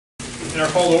In our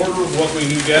call to order,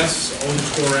 welcoming new guests, I'll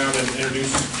just go around and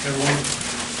introduce everyone.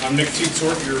 I'm Nick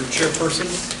Tietsort, your chairperson.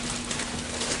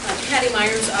 Patty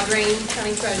Myers, Audrain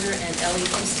County Treasurer and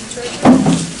LEPC Treasurer.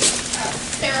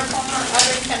 Sarah Palmer,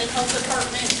 Audrain County Health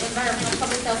Department, Environmental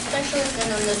Public Health Specialist, and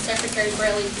I'm the Secretary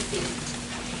for LEPC.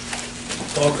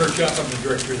 Paul Kirchhoff, I'm the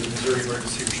Director of the Missouri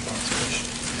Emergency Response Commission.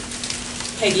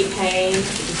 Peggy Payne,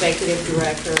 Executive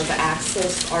Director of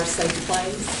Access, Our Safe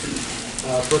Place.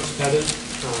 Brooks Pettit,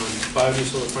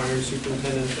 Biodiesel Refinery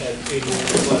Superintendent at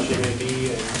ADM/MAB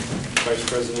and Vice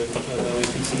President of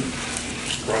LEPC.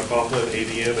 Ron Kaufman,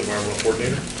 ADM, Environmental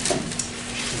Coordinator.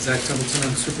 Zach Templeton,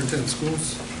 I'm Superintendent of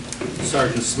Schools.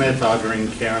 Sergeant Smith,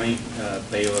 Audrain County,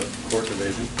 Bailiff Court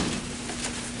Division.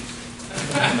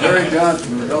 Larry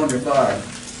Johnson, Redondo Fire.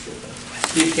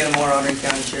 Steve Kenmore, Audrain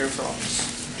County Sheriff's Office.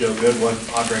 Joe Goodwin,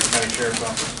 Audrain County Sheriff's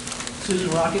Office.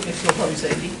 Susan Rocket, Mexico Public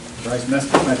Safety. Bryce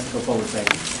Mexico, Mexico Public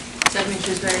Safety. Stephanie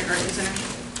Shrewsbury, Arthur Center.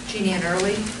 Jeannie Ann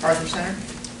Early, Arthur Center.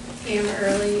 Pam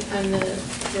Early, I'm the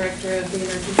Director of the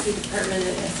Emergency Department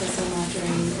at SSM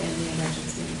Audrain and the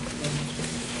Emergency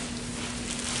Management.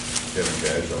 Kevin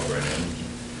Cash, Audrain Energy.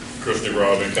 Chris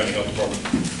DeGraw, Audrain County Health Department.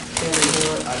 Henry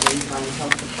Moore, Audrain County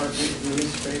Health Department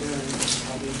Administrator and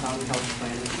Audrain County Health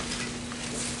Planner.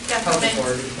 Health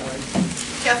Authority, sorry.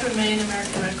 Catherine Main,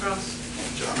 American Red Cross.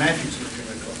 John Matthews,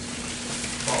 American Red Cross.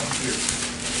 Volunteer.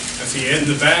 I see Ed in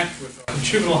the back with the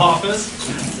Juvenile Office.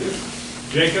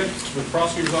 Jacob with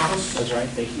Prosecutor's Office. That's right,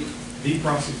 thank you. The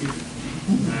Prosecutor.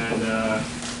 And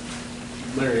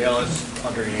Larry Ellis,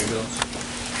 Audrain Ambulance.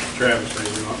 Travis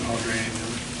Raven, Audrain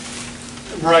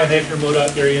Ambulance. Brian Hafer,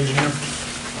 MoDOT Area Engineer.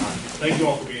 Thank you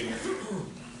all for being here.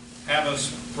 Have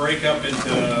us break up into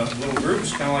little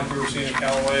groups, kind of like we were seeing in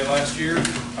Callaway last year.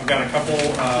 I've got a couple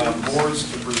boards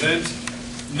to present.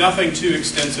 Nothing too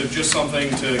extensive, just something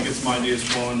to get some ideas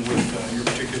flowing with your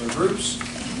particular groups.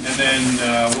 And then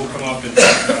we'll come up and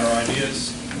talk about our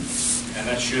ideas. And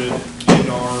that should end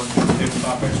our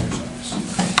tabletop exercise.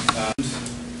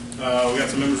 We got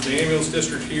some members of the ambulance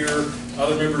district here,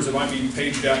 other members that might be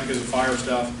paged out because of fire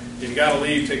stuff. If you got to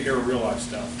leave, take care of real life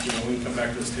stuff. You know, we can come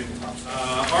back to this tabletop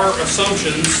stuff. Our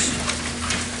assumptions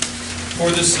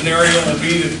for this scenario will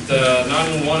be that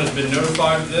 911 has been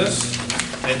notified of this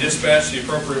and dispatched the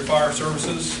appropriate fire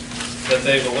services, that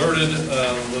they've alerted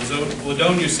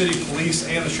Ladonia City Police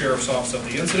and the Sheriff's Office of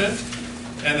the incident,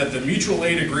 and that the mutual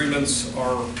aid agreements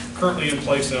are currently in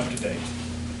place and up to date.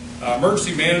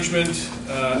 Emergency management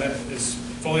is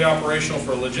fully operational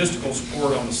for logistical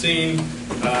support on the scene,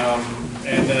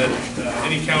 and that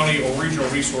any county or regional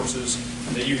resources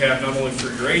that you have, not only for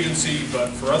your agency, but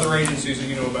for other agencies that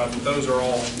you know about, that those are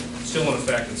all still in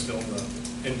effect and still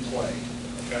in play.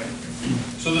 Okay.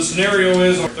 So the scenario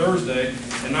is on Thursday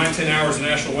at 9:10 hours, the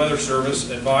National Weather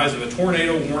Service advised of a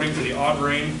tornado warning to the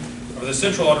Audrain, or the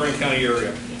central Audrain County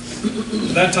area.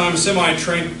 At that time, a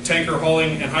semi-tanker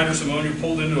hauling anhydrous ammonia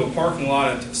pulled into a parking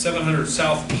lot at 700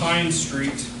 South Pine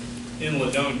Street in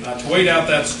Ladonia to wait out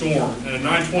that storm. And at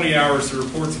 9:20 hours, the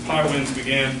reports of high winds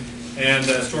began, and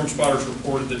storm spotters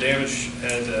reported the damage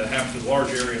had happened to a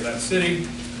large area of that city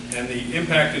and the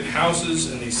impacted houses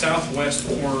in the southwest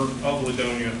corner of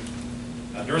Ladonia.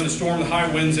 During the storm, the high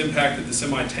winds impacted the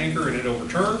semi-tanker and it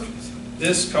overturned,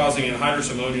 this causing an anhydrous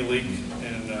ammonia leak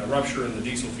and rupture in the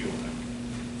diesel fuel tank.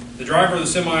 The driver of the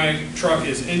semi-truck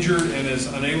is injured and is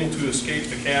unable to escape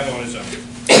the cab on his own.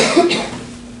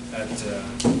 At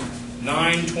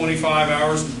 9:25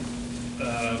 hours,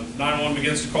 911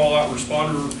 begins to call out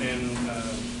responder and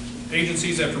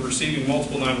agencies after receiving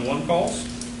multiple 911 calls.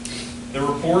 The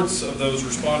reports of those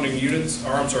responding units,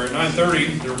 or I'm sorry,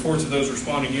 9:30, the reports of those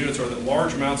responding units are that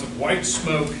large amounts of white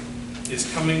smoke is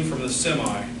coming from the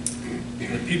semi.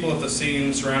 The people at the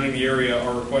scene surrounding the area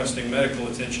are requesting medical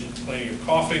attention, complaining of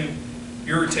coughing,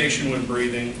 irritation when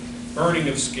breathing, burning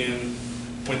of skin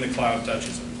when the cloud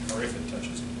touches them, or if it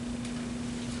touches them.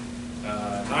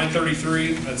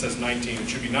 9:33, that says 19, it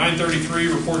should be 9:33,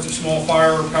 reports of small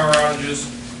fire, power outages,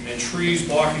 and trees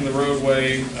blocking the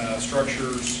roadway,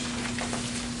 structures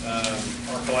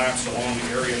are collapsed along the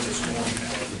area of the storm.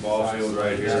 The ball field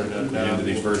right here, down into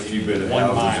these first few bit of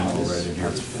houses already here.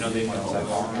 If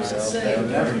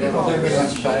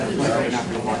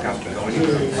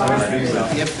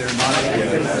they're not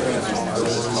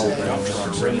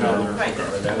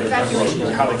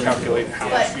How they calculate how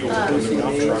much fuel to put in the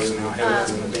dump trucks and how heavy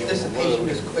it's going to be. Dissipation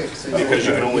is quick. Because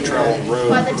you can only travel the road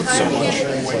By the so time we much.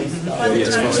 get,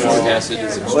 Yes, phosphoric acid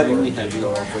is extremely heavy.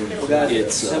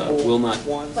 It's will not,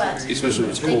 but especially when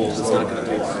it's cold, it's not going to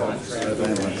take long.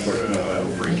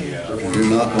 you're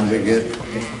not gonna be good.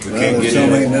 Well, there's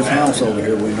somebody in this house over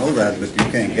here, we know that, but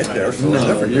you can't get there, so it's No,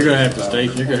 different. you're gonna have to stay,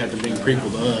 you're gonna have to bring people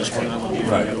to us. We're not gonna be.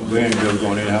 Right, we ain't just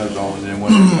going in house on, and then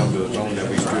once we come to a zone, then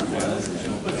we strip down.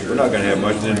 We're not gonna have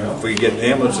much, then if we get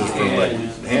ambulances from like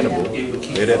Hannibal,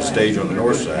 they'd have to stage on the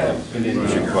north side, so you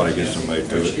can probably get somebody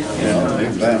to it.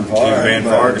 And Van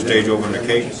Far to stage over in the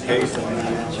case. There's a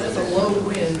low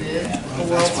wind, the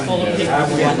world's full of people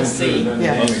we want to see.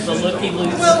 Yeah. The looky-loos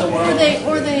of the Well, world.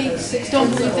 or they don't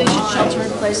believe they should shelter in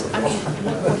place. I mean,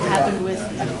 what happened with,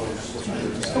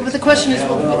 but the question is,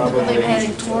 will they be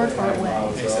heading toward or away?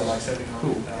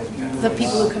 The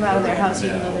people who come out of their house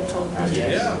even though they're told not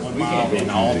to. In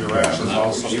all directions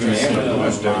also. Even the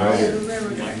ambulance, that's right here.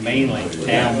 Mainly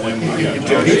downwind. There's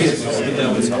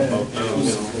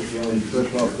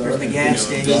the gas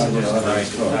station. You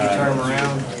turn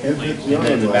around. And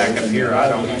then the back up here, I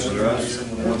don't know.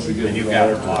 Then you've got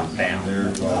it locked down.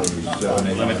 Limit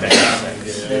the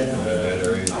access.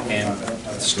 And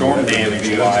storm damage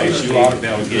wise, you ought to be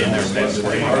able to get in there best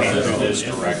where you can go this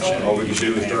direction. All we can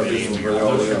do is start listening where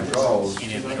all the other calls. We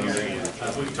can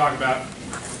talk about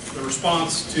the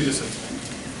response to this incident.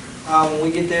 When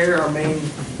we get there, our main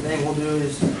thing we'll do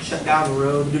is shut down the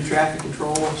road, do traffic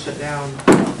control, shut down,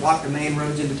 block the main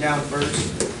roads into town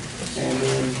first. And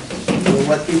then we'll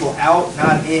let people out,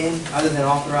 not in, other than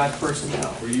authorized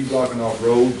personnel. Were you blocking off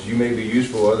roads, you may be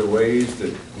useful other ways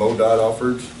that MoDOT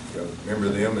offers. Remember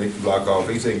them, they can block off,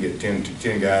 they can get 10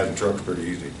 guys in trucks pretty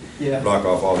easy. Yeah. Block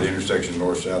off all the intersections,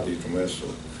 north, south, east, and west, so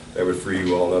that would free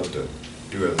you all up to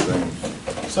do other things.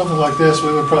 Something like this,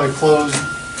 we would probably close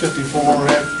 54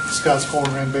 at Scott's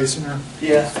Corner and Basinger.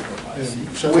 Yeah.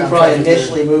 Shut We'd down probably traffic there.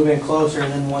 initially move in closer,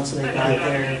 and then once they got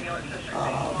there,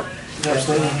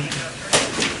 Absolutely. I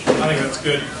think that's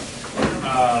good.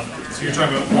 So you're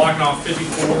talking about blocking off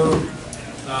 54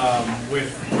 with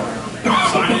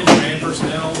signage and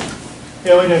personnel?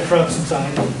 Yeah, we'd have trucks and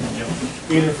signs,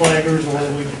 either flaggers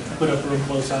or we put up real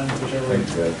close signs, whichever.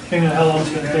 Thanks, Ed. Depending on how long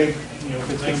it's gonna take, if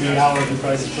it's gonna be hours, we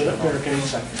probably just put up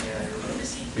barricades.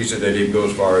 He said they'd even go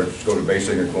as far as go to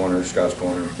Basinger Corner, Scott's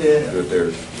Corner, do it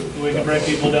there. We can bring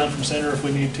people down from center if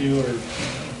we need to, or.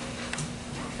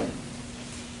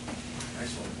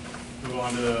 Move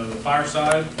on to the fire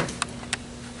side.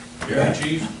 Gary,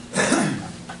 Chief.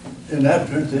 In that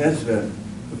incident,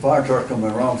 the fire truck come on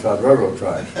the wrong side of the railroad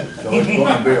track. So it's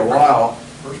going to be a while,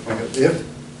 because if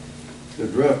the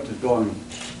drift is going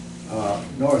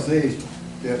northeast,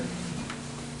 the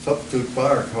substitute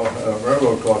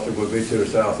railroad crossing would be to the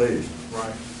southeast.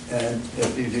 Right. And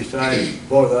if you decide,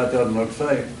 boy, that doesn't look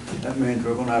safe, that means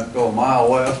we're going to have to go a mile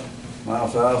west, mile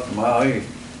south, and mile east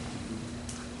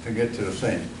to get to the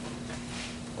scene.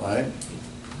 Right?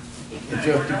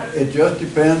 It just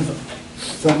depends,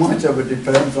 so much of it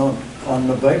depends on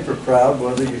the vapor crowd,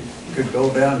 whether you could go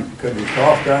down, could you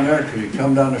cross down there, could you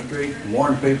come down the street and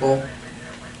warn people?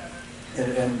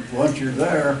 And once you're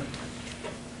there,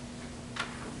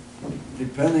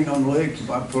 depending on the leak, you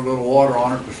might put a little water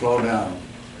on it to slow down.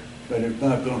 But it's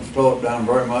not going to slow it down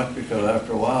very much, because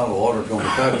after a while the water's going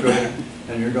to saturate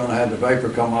and you're going to have the vapor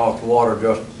come off the water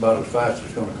just about as fast as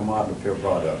it's going to come out of the pure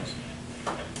products.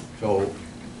 So,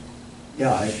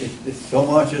 yeah, it's so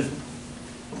much, it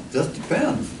just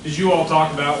depends. Did you all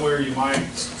talk about where you might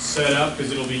set up?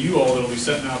 Because it'll be you all that'll be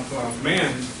setting up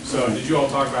command. So did you all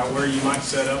talk about where you might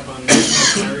set up on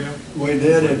this area? We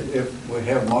did, if we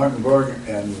have Martinburg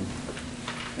and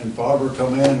Faber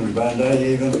come in, and Vandalia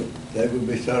even, they would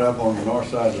be set up on the north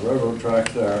side of the railroad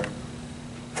tracks there.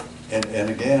 And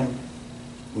again,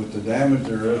 with the damage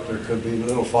there is, there could be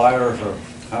little fires or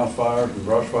house fires and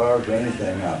brush fires or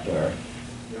anything out there.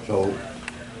 So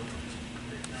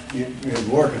you'd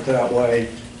work it that way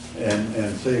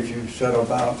and see if you set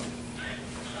about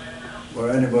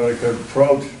where anybody could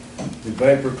approach the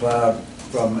vapor cloud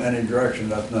from any direction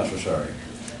that's necessary.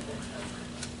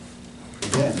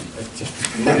 Again, it's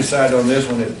just... We decided on this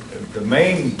one that the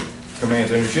main command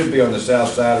center should be on the south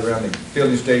side, around the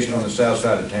filling station on the south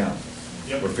side of town.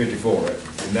 Yep. Where 54 at,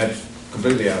 and that's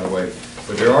completely out of the way.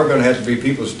 But there are gonna have to be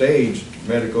people staged,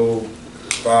 medical,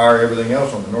 fire, everything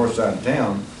else on the north side of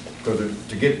town, because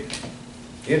to get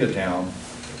into town,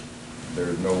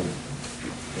 there's no,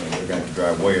 they're gonna have to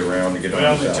drive way around to get on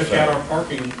Well, the we south took side. out our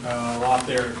parking lot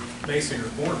there at Basinger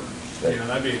Corner.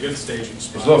 That'd be a good staging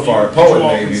spot. It's a little far, Would Poet you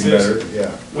all maybe consist- better, yeah.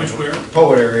 Which where?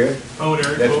 Poet area. Poet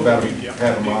area. That's Poet about would be- yeah, half a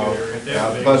that'd be a mile. good area. That'd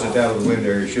Out, be plus big. it's out of the wind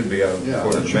area, should be out Yeah,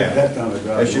 according to the map. that kind of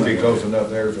That should be close enough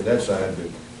there for that side, but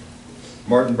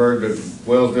Martinburg, to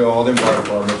Wellsville, all them fire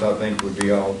departments, I think, would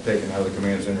be all taken out of the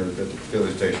command center at the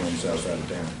filling station on the south side of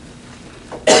town.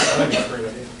 That'd be a great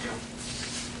idea.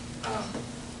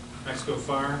 Mexico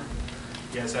Fire.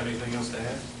 You guys have anything else to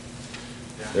add?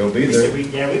 They'll be We there.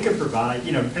 could- we could provide,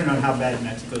 depending on how bad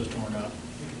Mexico's torn up,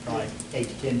 we could probably 8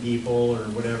 to 10 people or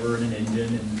whatever in an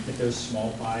engine, and if there's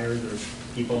small fires or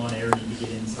people on air need to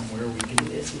get in somewhere, we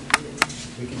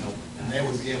can help. And they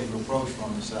would be able to approach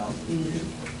from the south.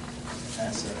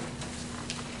 Asset.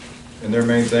 And their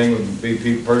main thing would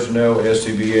be personnel,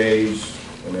 SCBA's,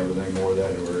 and everything more of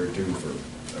that in order too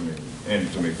and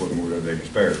some equipment whatever they can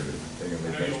spare.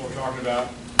 I know what we're talking about,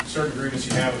 certain agreements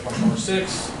you have with Farm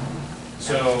 6,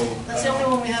 so. That's the only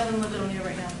one we have in Livonia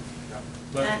right now.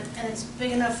 But And it's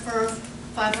big enough for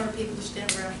 500 people to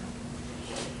stand around.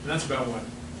 that's about what,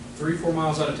 3-4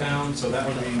 miles out of town, so that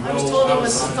would be I was well told it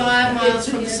was outside. 5 miles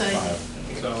from the site.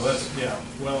 So that's, yeah,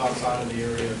 well outside of the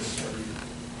area.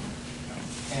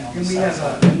 And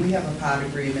we have a pod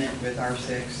agreement with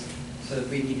R6, so if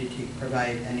we needed to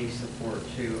provide any support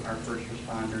to our first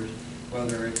responders,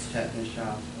 whether it's tetanus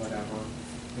shots, whatever,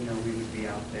 we would be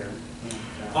out there.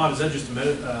 And, Is that just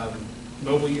a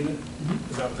mobile unit?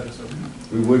 Is that what that is?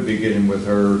 We would be getting with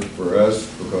her for us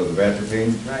because of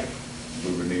atropine. Right.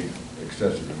 We would need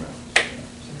excessive amounts.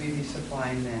 So we'd be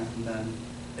supplying that, and then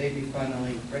they'd be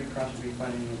funneling, Red Cross would be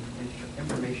funneling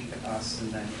information to us,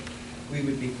 and then we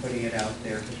would be putting it out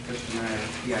there, because Chris and I are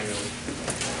PIOs.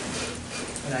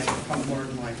 And I come more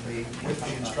than likely. With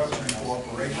the instruction and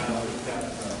cooperation of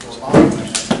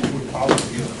responders, we would probably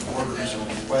give orders or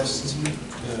requests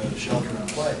to shelter in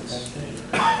place.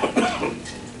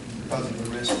 Because of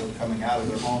the risk of coming out of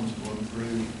their homes and going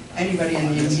through. Anybody in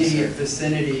the immediate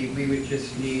vicinity, we would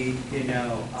just need,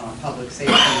 public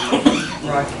safety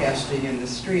broadcasting in the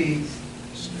streets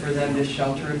for them to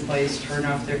shelter in place, turn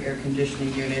off their air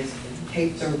conditioning units,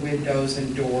 tape their windows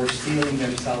and doors, sealing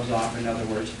themselves off, in other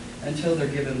words, until they're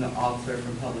given the all clear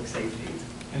from public safety.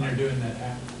 And they're doing that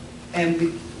now?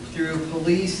 And through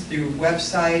police, through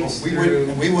websites,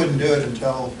 We wouldn't do it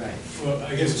until. Right. Well,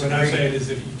 I guess what I'm saying is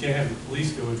if you can't have the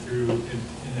police going through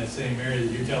in that same area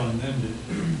that you're telling them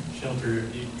to shelter,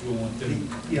 you want them.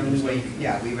 The only way,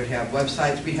 we would have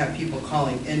websites, we'd have people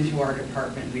calling into our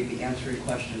department, we'd be answering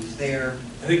questions there.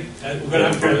 I think what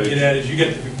I'm trying to get at is you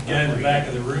get the guy in the back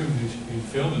of the room who's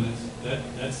filming this,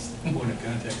 that's the point of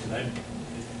contact that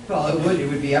Well, it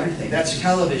would be everything. That's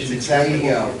television, it's exactly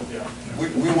radio.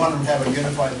 We want them to have a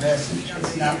unified message.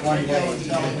 It's not one way.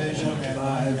 Television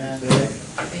and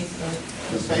Facebook.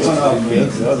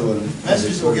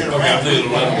 Messages will get around.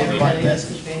 Unified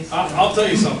message. I'll tell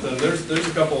you something, there's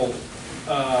a couple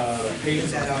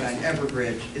pages. That out on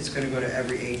Everbridge, it's going to go to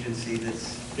every agency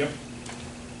that's. Yep.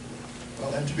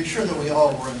 Well, and to be sure that we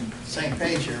all were on the same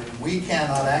page here, we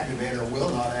cannot activate or will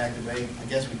not activate, I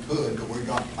guess we could, but we're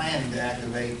not planning to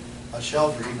activate a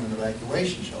shelter, even an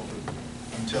evacuation shelter,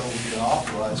 until we get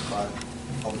authorized by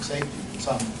public safety in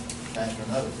some fashion or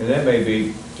another. And that may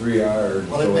be 3 hours.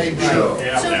 Well, it may be.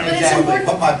 Yeah.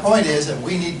 But my point is that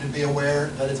we need to be aware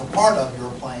that it's a part of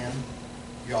your plan,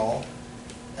 y'all,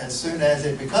 as soon as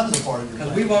it becomes a part of your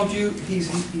plan. Because we won't do, he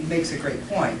makes a great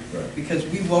point, Right. because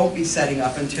we won't be setting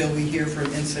up until we hear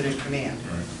from incident command.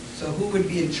 Right. So who would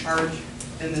be in charge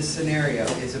in this scenario?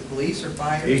 Is it police or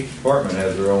fire? Each department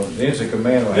has their own, the incident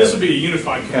command will This have would be a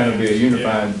unified kind of be a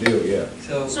unified deal, yeah.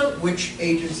 So which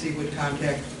agency would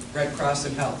contact Red Cross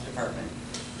and Health Department?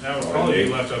 That would probably be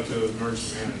left up to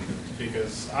emergency management,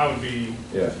 because I would be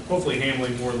hopefully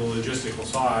handling more of the logistical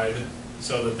side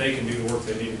so that they can do the work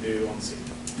they need to do on the scene.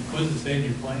 What does it say in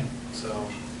your plan? So,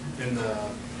 in the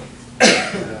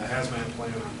hazmat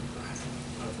plan,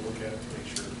 I have to look at it to make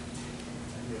sure.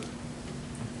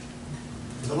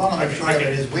 The long and the short of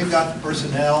it is, we've got the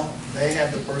personnel, they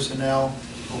have the personnel,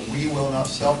 but we will not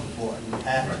self-deploy. We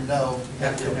have to know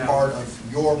that they're part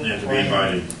of your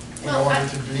plan in order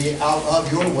to be out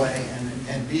of your way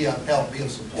and be of help, be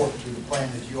of support to the plan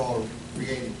that you all are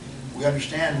creating. We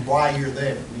understand why you're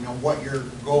there, we know what your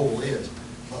goal is,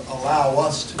 but allow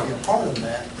us to be a part of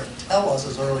that, but tell us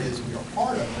as early as we are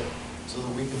part of it, so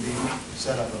that we can be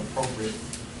set up appropriate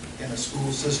in a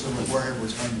school system or wherever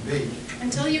it's going to be.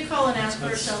 Until you call and ask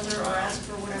for a shelter or ask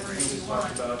for whatever it is you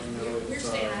want, we're if,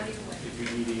 staying out of your way. if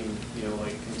you're needing,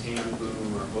 like container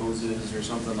boom or hoses or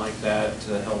something like that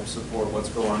to help support what's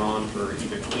going on for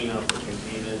either cleanup or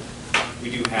containment,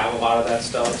 we do have a lot of that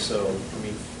stuff, so, I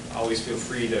mean, always feel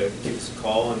free to give us a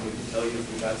call and we can tell you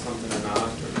if we got something or not,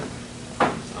 or,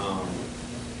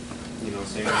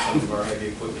 same with some of our heavy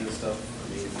equipment and stuff. I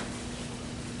mean,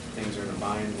 things are in a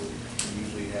bind, we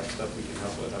usually have stuff we can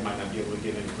help with. I might not be able to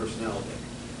give any personnel,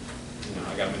 but,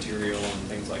 I got material and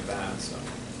things like that, so.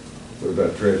 What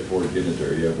about transport, getting it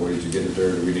there? You have ways to get it there,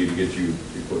 or do we need to get you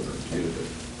equipment to get it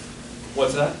there?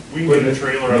 What's that? We can get a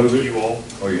trailer out to you all.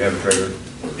 Oh, you have a trailer?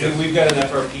 We've got an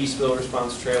FRP spill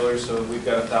response trailer, so we've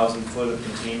got 1,000 foot of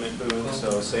containment boom.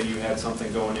 So say you had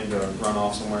something going into a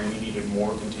runoff somewhere and you needed more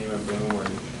containment boom, or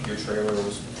your trailer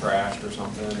was trashed or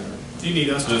something. Or Do you need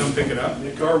us to come pick it up?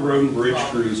 If our road and bridge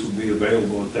crews would be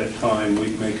available at that time,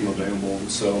 we'd make them available.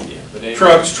 So but anybody,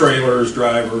 trucks, trailers,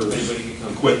 drivers, anybody can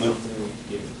come equipment. pick something, we can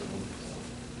give it to them.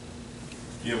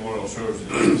 Do you have one of those trailers in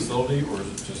the facility, or is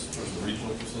it just a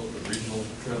regional facility, a regional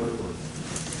trailer, or?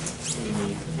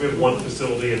 We have one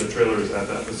facility, and the trailer is at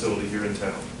that facility here in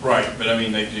town. Right, but I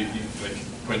mean, like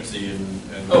Quincy and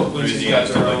Quincy's Louisiana, got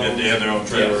stuff their like that, they have their own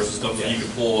trailers and yes, stuff, so yes. you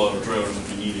could pull out of trailers if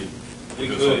you needed. We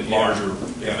If it's could, a larger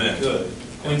yeah, event. we could.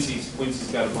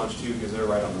 Quincy's got a bunch too, because they're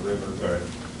right on the river. Right.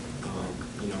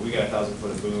 You know, we got 1,000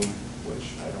 foot of boom, which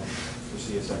I don't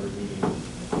foresee us ever needing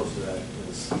close to that,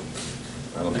 because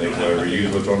I don't think we'll ever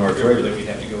use what's on our river trailer. that we'd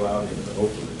have to go out into.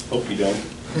 Hopefully. Hope you don't.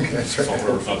 That's right. Salt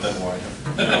River's not that wide.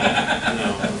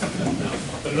 No.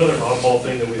 Another oddball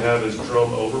thing that we have is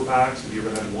drum overpacks. If you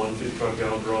ever had one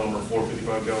 55-gallon drum or 4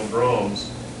 55-gallon drums,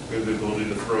 we have the ability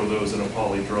to throw those in a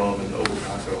poly drum and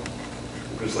overpack them.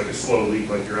 Just like a slow leak,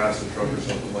 like your acid truck or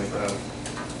something like that.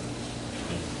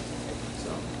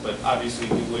 So, but obviously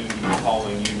we wouldn't be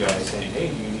calling you guys saying, hey,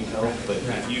 do you need help? But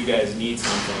if you guys need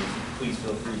something, please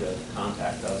feel free to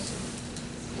contact us, and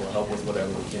we'll help with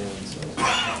whatever we can. So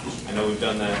I know we've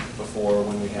done that before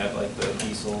when we had like the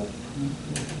diesel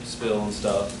spill and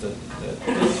stuff.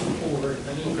 Support,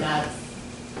 I mean, that's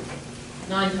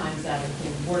 9 times out of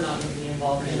 10, we're not going to be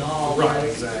involved in all Right,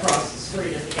 those exactly. across the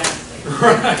street at the gas station.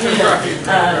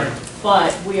 Right.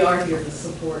 But we are here to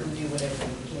support and do whatever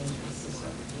we can to assist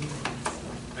our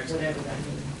community, so whatever that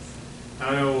means.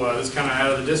 I know this is kind of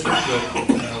out of the district, but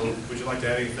would you like to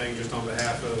add anything just on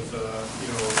behalf of,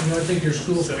 I think your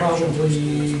school's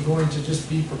probably going to just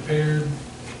be prepared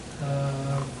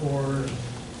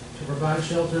to provide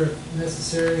shelter if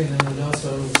necessary, and then it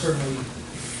also certainly,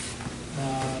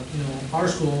 our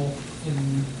school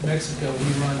in Mexico,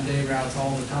 we run day routes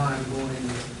all the time, going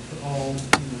to all,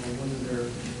 whether they're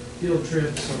field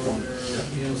trips or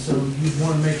they're, so you'd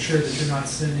want to make sure that you're not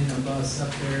sending a bus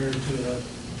up there to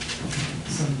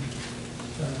some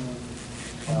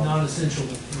non-essential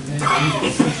event, or even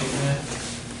essential event.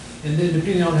 And then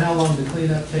depending on how long the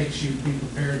cleanup takes, you be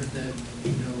prepared that,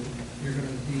 you're going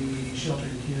to be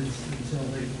sheltering kids until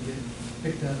they can get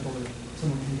picked up or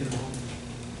someone can get them home.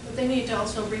 But they need to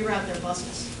also reroute their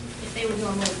buses if they would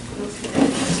normally go through that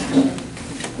intersection.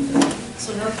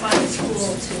 So notify the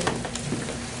school to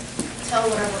tell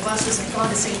whatever buses have gone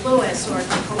to St. Louis or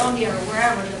to Columbia or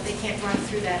wherever that they can't run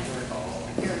through that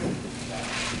area.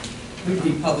 We'd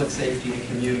be public safety to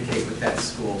communicate with that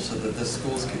school so that the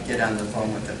schools could get on the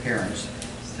phone with the parents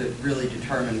to really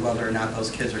determine whether or not those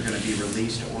kids are going to be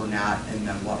released or not, and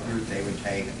then what route they would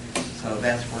take. So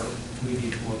that's where we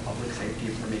need more public safety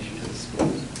information to the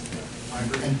schools.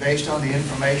 And based on the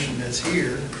information that's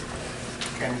here,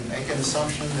 can we make an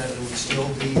assumption that it would still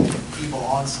be people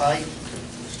on site,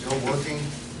 still working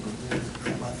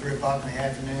by 3 o'clock in the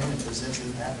afternoon if this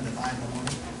incident happened at 9 in the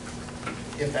morning?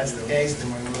 If that's the case, then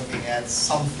we're looking at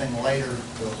something later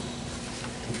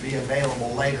to be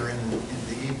available later in the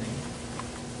evening.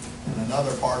 And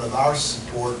another part of our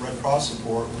support, Red Cross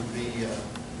support, would be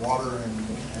water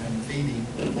and feeding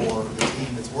for the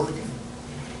team that's working.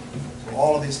 So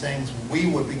all of these things, we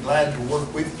would be glad to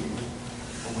work with you,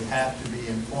 but we have to be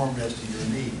informed as to your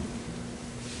need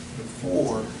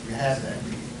before you have that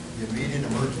need. The immediate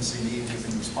emergency needs you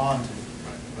can respond to,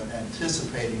 but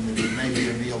anticipating that there may be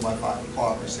a meal by 5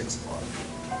 o'clock or 6 o'clock.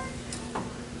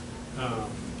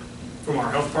 from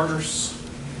our health partners,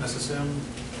 SSM.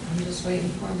 I'm just waiting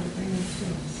for them to bring them to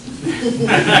us.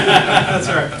 That's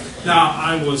all right. Now,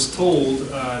 I was told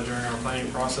during our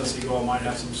planning process that you all might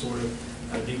have some sort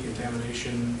of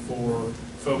decontamination for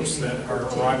folks that are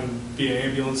arriving via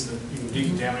ambulance, that you can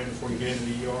decontaminate before you get into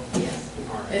the ER. Yes.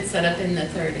 All right. It's set up in the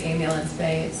 3rd ambulance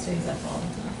bay. It stays up all the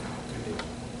time.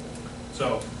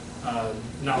 So,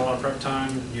 not a lot of prep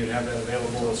time. You'd have that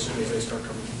available as soon as they start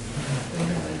coming. We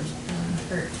have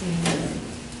her team that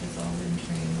has all been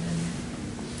trained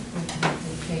and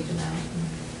we page them out.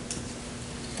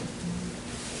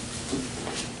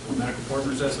 Medical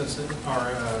Partners SSM,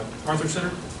 or Arthur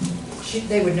Center?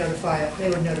 They would notify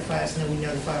us, and then we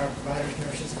notify our providers,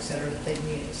 nurses, et cetera, that they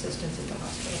need assistance at the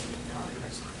hospital.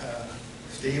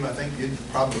 Steve, I think you'd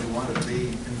probably want to be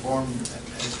informed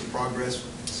as to progress,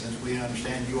 since we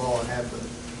understand you all have the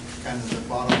kind of the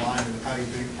bottom line of how you're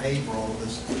being paid for all of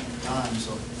this time.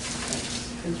 So,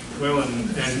 well, and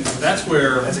that's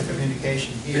where that's a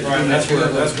communication here. Right, that's where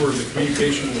the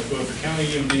communication with both the county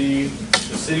EMD,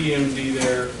 the city EMD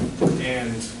there,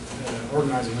 and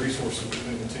organizing resources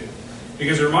between the two.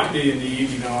 Because there might be a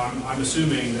need, I'm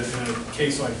assuming that in a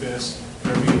case like this,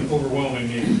 there would be an overwhelming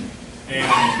need.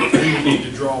 And we would need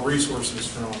to draw resources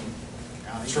from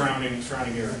surrounding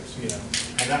areas,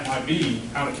 And that might be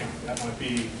out of county, that might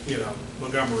be,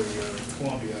 Montgomery or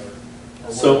Columbia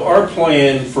or So our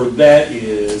plan for that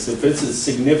is, if it's a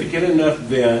significant enough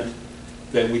event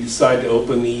that we decide to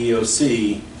open the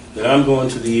EOC, then I'm going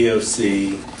to the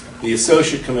EOC. The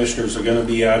associate commissioners are going to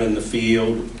be out in the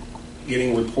field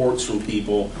getting reports from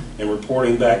people and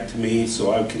reporting back to me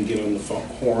so I can get on the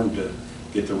horn to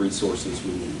get the resources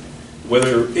we need.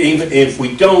 Even if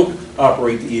we don't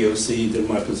operate the EOC, then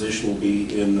my position will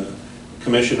be in the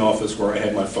commission office where I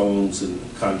have my phones and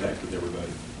contact with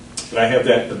everybody. But I have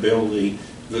that ability,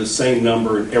 the same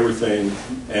number and everything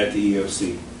at the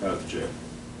EOC out of the jail.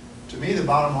 To me, the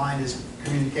bottom line is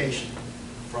communication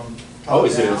from top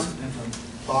Always down is. and from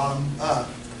bottom up.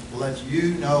 Let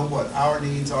you know what our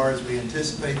needs are as we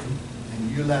anticipate them,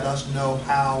 and you let us know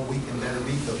how we can better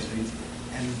meet those needs.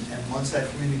 And once that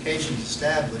communication is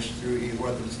established through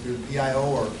whether it's through the PIO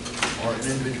or an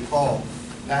individual call,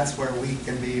 that's where we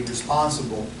can be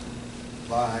responsible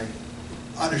by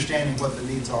understanding what the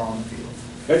needs are on the field.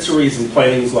 That's the reason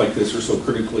plannings like this are so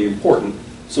critically important.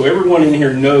 So everyone in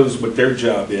here knows what their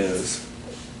job is,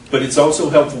 but it's also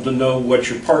helpful to know what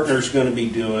your partner's going to be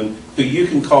doing, who you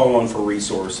can call on for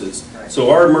resources.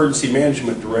 So our emergency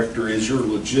management director is your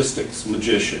logistics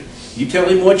magician. You tell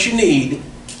him what you need,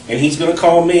 and he's going to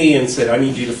call me and say, I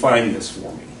need you to find this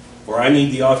for me, or I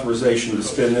need the authorization to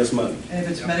spend this money. And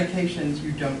if it's medications,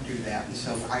 you don't do that, and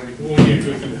so I would... We'll get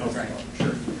to it through the health department,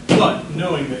 sure. But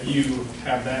knowing that you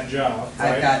have that job,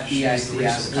 right? I've got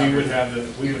EICS we would have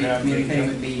the... We would have communicating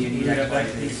with me, you need that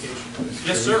communication.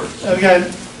 Yes, sir. I've got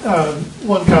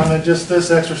one comment. Just this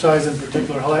exercise in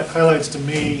particular highlights to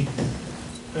me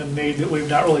a need that we've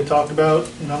not really talked about,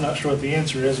 and I'm not sure what the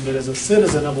answer is, but as a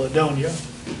citizen of Ladonia,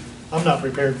 I'm not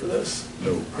prepared for this.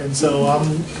 No. And so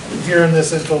I'm hearing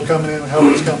this info coming in, help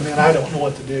is coming in, I don't know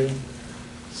what to do.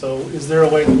 So is there a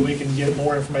way that we can get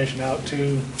more information out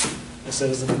to a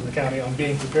citizen in the county on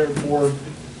being prepared for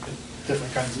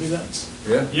different kinds of events?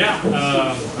 Yeah,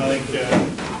 I think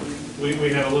we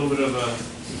had a little bit of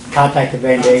a... Contact the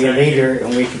Vandalia leader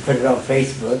and we can put it on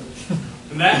Facebook.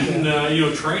 And that,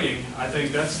 and training, I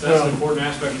think that's an important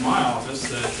aspect of my office,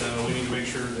 that we need to make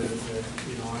sure that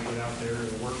I get out there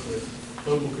and work with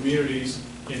local communities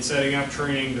in setting up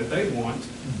training that they want,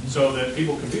 so that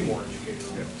people can be more educated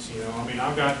on this. I mean,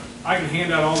 I can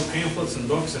hand out all the pamphlets and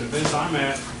books at events I'm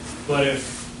at, but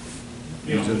if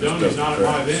Ladonia's not at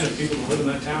my event, if people who live in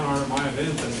that town aren't at my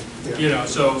event, then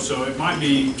so it might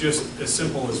be just as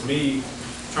simple as me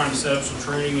trying to set up some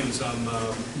training and some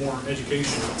more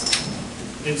education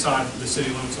inside the city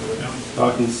limits of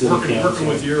Ladonia. Working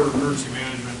with your emergency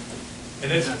management.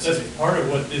 And that's part of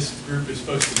what this group is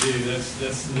supposed to do.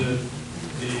 That's the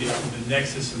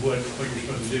nexus of what you're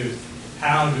supposed to do.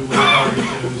 How do we target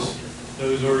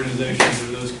those organizations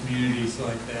or those communities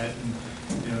like that? And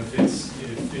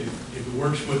if it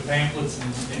works with pamphlets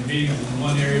and meetings in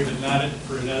one area but not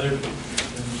for another, then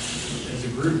as a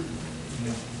group,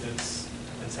 that's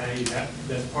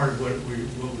that's part of what we're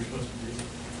supposed to do.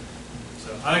 So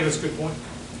I think that's a good point.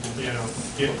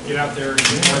 Get out there and get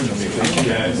more. Thank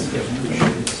you guys.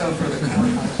 So for the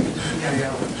courthouse,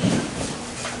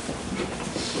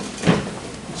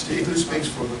 Steve, who speaks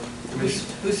for the commission?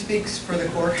 Who speaks for the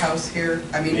courthouse here?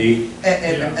 I mean, Me.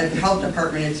 at the health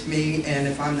department, it's me, and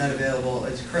if I'm not available,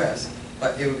 it's Chris.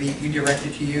 But it would be, you direct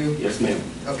it to you? Yes, ma'am.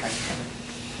 Okay.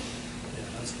 Yeah,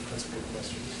 that's a good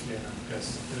question. Yeah,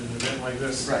 because in an event like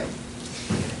this, right,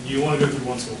 you want to go through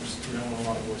one source. You don't want a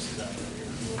lot of voices out there.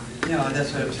 No,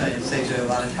 that's what I'm saying. It saves you a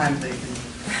lot of time thinking.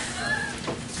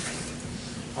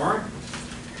 All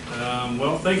right.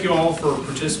 Well, thank you all for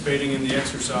participating in the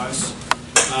exercise.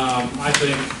 I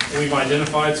think we've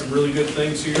identified some really good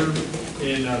things here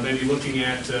in maybe looking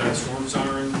at storm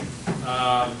siren,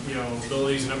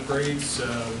 abilities and upgrades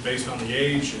based on the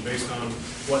age and based on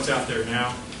what's out there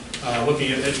now.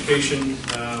 Looking at education,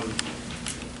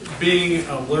 being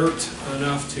alert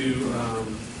enough to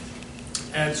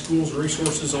add schools and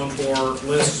resources onto our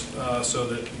list so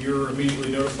that you're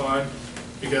immediately notified.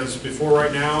 Because before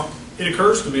right now, it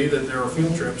occurs to me that there are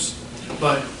field trips,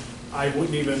 but I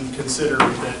wouldn't even consider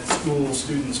that school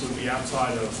students would be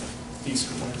outside of these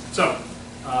schools. So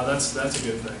that's a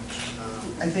good thing.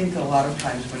 I think a lot of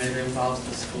times when it involves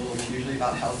the school, it's usually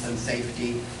about health and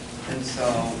safety. And so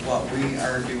what we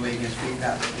are doing is we've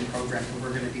got some programs where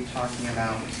we're going to be talking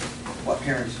about what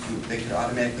parents do. They could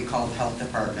automatically call the health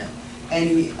department.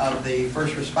 Any of the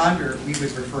first responder, we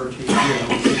would refer to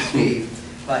you, Steve.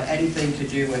 But anything to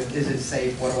do with, is it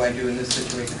safe, what do I do in this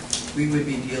situation? We would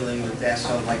be dealing with that,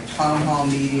 so like town hall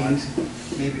meetings,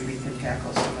 maybe we can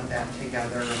tackle some of that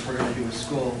together. If we're gonna do a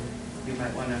school, we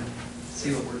might wanna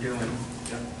see what we're doing.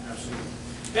 Yeah, absolutely.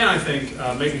 And I think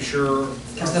making sure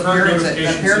Because our the current parents,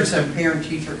 notification parents system- and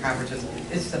parent-teacher conferences,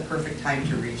 it's the perfect time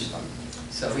to reach them.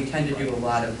 So we tend to do a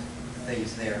lot of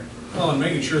things there. Well, and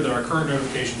making sure that our current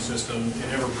notification system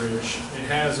in Everbridge, it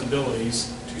has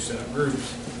abilities to set up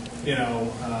groups. You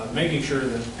know, making sure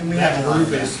that And we that have a lot of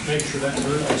group that. is, make sure that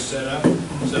group is set up,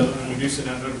 so when we do send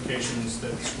out notifications that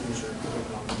the schools are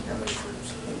open on those groups.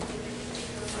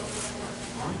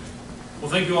 All right.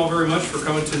 Well, thank you all very much for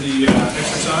coming to the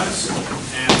exercise,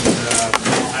 and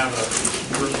we'll have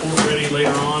a report ready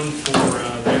later on for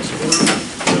the next board